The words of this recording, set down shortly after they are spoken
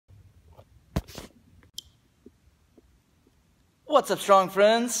What's up, strong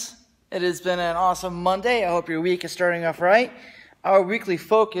friends? It has been an awesome Monday. I hope your week is starting off right. Our weekly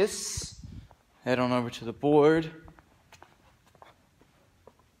focus, head on over to the board.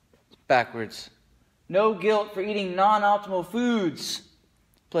 Backwards. No guilt for eating non-optimal foods,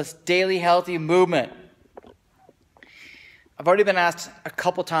 plus daily healthy movement. I've already been asked a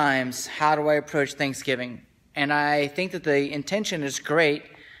couple times, how do I approach Thanksgiving? And I think that the intention is great,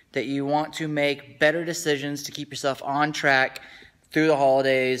 that you want to make better decisions to keep yourself on track through the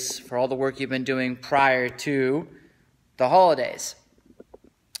holidays for all the work you've been doing prior to the holidays.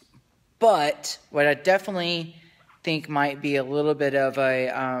 But what I definitely think might be a little bit of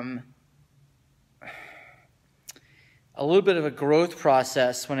a growth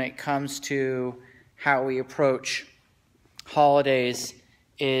process when it comes to how we approach holidays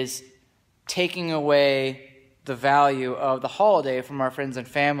is taking away the value of the holiday from our friends and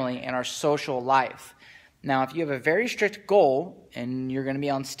family and our social life. Now, if you have a very strict goal and you're going to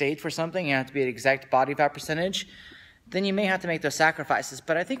be on stage for something, you have to be at exact body fat percentage, then you may have to make those sacrifices.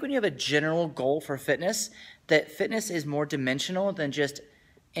 But I think when you have a general goal for fitness, that fitness is more dimensional than just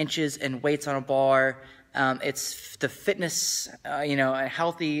inches and weights on a bar. It's the fitness,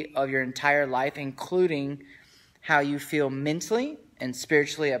 healthy of your entire life, including how you feel mentally and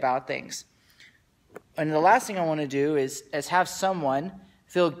spiritually about things. And the last thing I want to do is have someone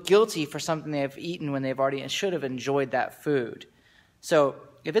feel guilty for something they've eaten when they've already should have enjoyed that food. So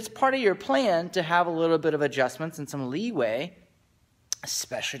if it's part of your plan to have a little bit of adjustments and some leeway,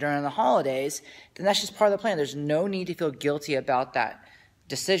 especially during the holidays, then that's just part of the plan. There's no need to feel guilty about that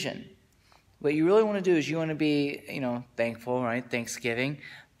decision. What you really want to do is you want to be, thankful, right? Thanksgiving.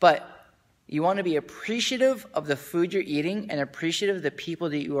 But you want to be appreciative of the food you're eating and appreciative of the people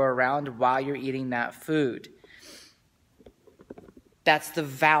that you are around while you're eating that food. That's the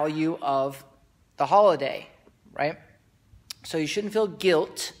value of the holiday, right? So you shouldn't feel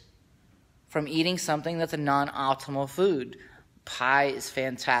guilt from eating something that's a non-optimal food. Pie is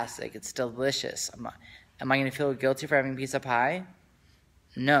fantastic. It's delicious. Am I going to feel guilty for having a piece of pie?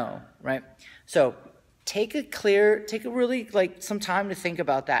 No, right? So take some time to think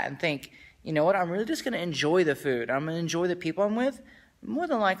about that and think, you know what, I'm really just going to enjoy the food. I'm going to enjoy the people I'm with. More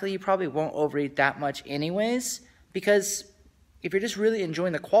than likely, you probably won't overeat that much anyways, because if you're just really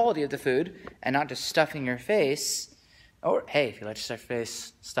enjoying the quality of the food and not just stuffing your face, or hey, if you like to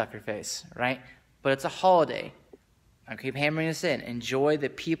stuff your face, right? But it's a holiday. I keep hammering this in. Enjoy the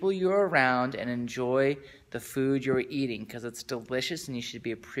people you're around and enjoy the food you're eating because it's delicious and you should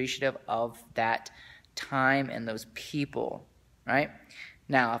be appreciative of that time and those people, right?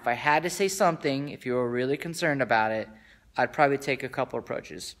 Now, if I had to say something, if you were really concerned about it, I'd probably take a couple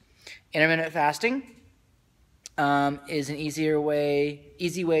approaches. Intermittent fasting is an easy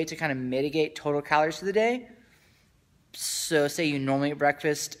way to kind of mitigate total calories for the day. So say you normally eat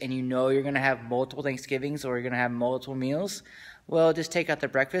breakfast and you know you're going to have multiple Thanksgivings or you're going to have multiple meals. Well, just take out the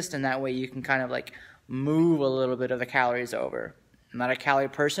breakfast and that way you can kind of like move a little bit of the calories over. I'm not a calorie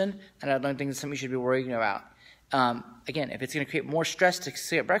person and I don't think it's something you should be worrying about. Again, if it's going to create more stress to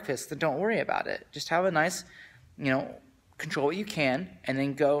skip breakfast, then don't worry about it. Just have a nice, control what you can, and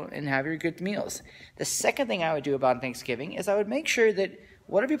then go and have your good meals. The second thing I would do about Thanksgiving is I would make sure that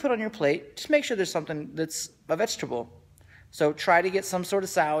whatever you put on your plate, just make sure there's something that's a vegetable. So try to get some sort of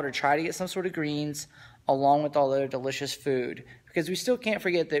salad or try to get some sort of greens along with all the other delicious food, because we still can't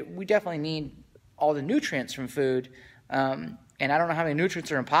forget that we definitely need all the nutrients from food. And I don't know how many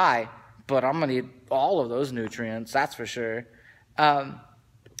nutrients are in pie, but I'm going to eat all of those nutrients, that's for sure.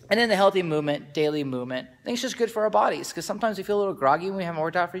 And then the healthy movement, daily movement. I think it's just good for our bodies because sometimes we feel a little groggy when we haven't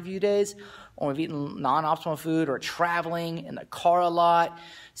worked out for a few days or we've eaten non-optimal food or traveling in the car a lot.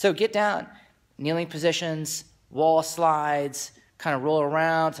 So get down, kneeling positions, wall slides, kind of roll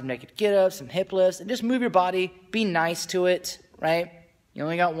around, some naked get-ups, some hip lifts, and just move your body. Be nice to it, right? You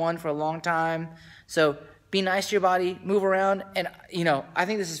only got one for a long time. So be nice to your body, move around, and, I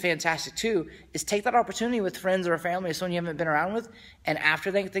think this is fantastic, too, is take that opportunity with friends or family or someone you haven't been around with, and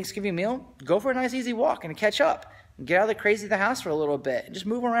after the Thanksgiving meal, go for a nice, easy walk and catch up. Get out of the crazy of the house for a little bit and just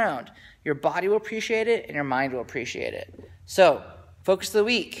move around. Your body will appreciate it, and your mind will appreciate it. So, focus of the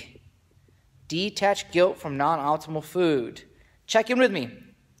week. Detach guilt from non-optimal food. Check in with me.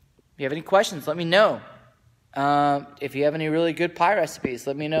 If you have any questions, let me know. If you have any really good pie recipes,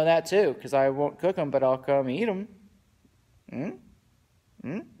 let me know that too, because I won't cook them, but I'll come eat them.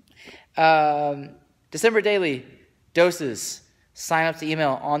 December daily doses. Sign up to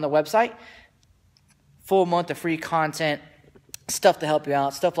email on the website. Full month of free content, stuff to help you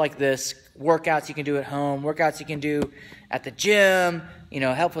out, stuff like this, workouts you can do at home, workouts you can do at the gym,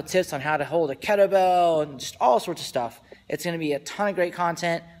 helpful tips on how to hold a kettlebell, and just all sorts of stuff. It's going to be a ton of great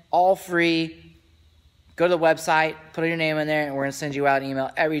content, all free. Go to the website, put your name in there, and we're going to send you out an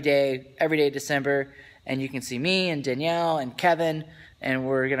email every day December. And you can see me and Danielle and Kevin, and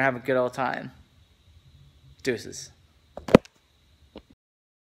we're going to have a good old time. Deuces.